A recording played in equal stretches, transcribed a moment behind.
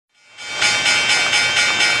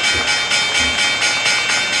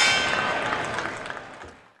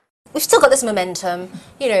we've still got this momentum,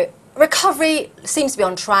 you know, recovery seems to be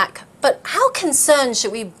on track, but how concerned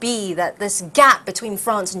should we be that this gap between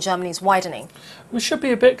France and Germany is widening? We should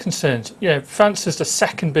be a bit concerned. You know, France is the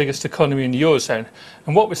second biggest economy in the Eurozone,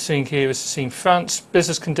 and what we're seeing here is seeing France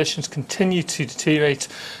business conditions continue to deteriorate,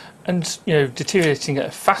 and deteriorating at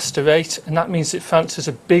a faster rate, and that means that France is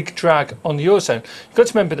a big drag on the Eurozone. You've got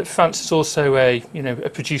to remember that France is also a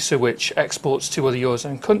producer which exports to other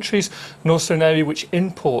Eurozone countries, and also an area which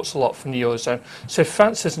imports a lot from the Eurozone. So if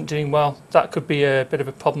France isn't doing well, that could be a bit of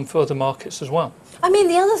a problem for other markets as well. I mean,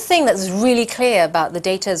 the other thing that's really clear about the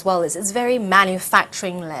data as well is it's very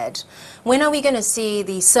manufacturing-led. When are we going to see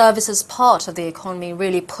the services part of the economy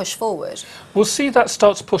really push forward? We'll see that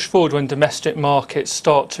start to push forward when domestic markets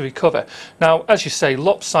start to recover. Now, as you say,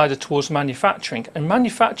 lopsided towards manufacturing, and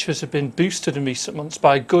manufacturers have been boosted in recent months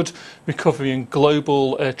by good recovery in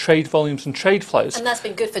global trade volumes and trade flows. And that's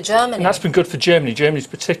been good for Germany. And that's been good for Germany. Germany's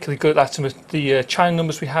particularly good at that. With the China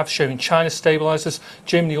numbers we have showing China stabilises,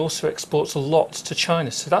 Germany also exports a lot to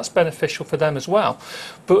China, so that's beneficial for them as well.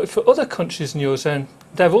 But for other countries in the Eurozone,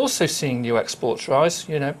 they're also seeing new exports rise,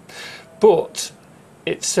 but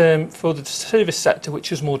it's for the service sector,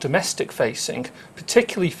 which is more domestic facing,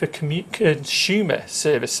 particularly for consumer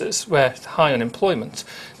services where high unemployment.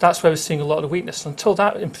 That's where we're seeing a lot of weakness. Until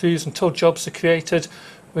that improves, until jobs are created,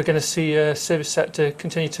 we're going to see service sector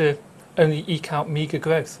continue to only eke out meagre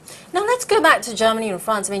growth. Now let's go back to Germany and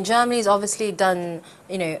France. I mean, Germany's obviously done,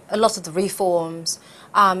 a lot of the reforms,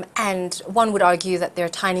 and one would argue that their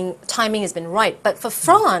timing has been right. But for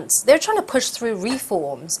France, they're trying to push through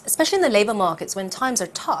reforms, especially in the labour markets when times are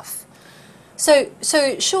tough. So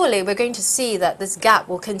surely we're going to see that this gap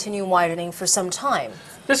will continue widening for some time.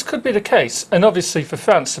 This could be the case, and obviously for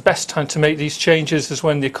France the best time to make these changes is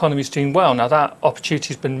when the economy is doing well. Now that opportunity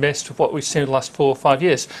has been missed with what we've seen in the last 4 or 5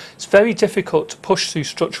 years. It's very difficult to push through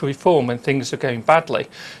structural reform when things are going badly.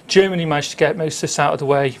 Germany managed to get most of this out of the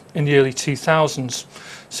way in the early 2000s,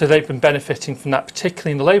 so they've been benefiting from that,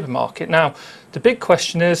 particularly in the labour market. Now the big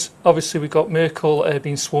question is, obviously we've got Merkel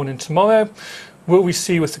being sworn in tomorrow. Will we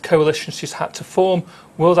see with the coalition she's had to form,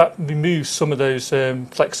 will that remove some of those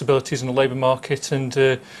flexibilities in the labour market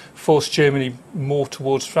and force Germany more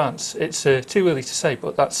towards France? It's too early to say,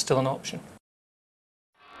 but that's still an option.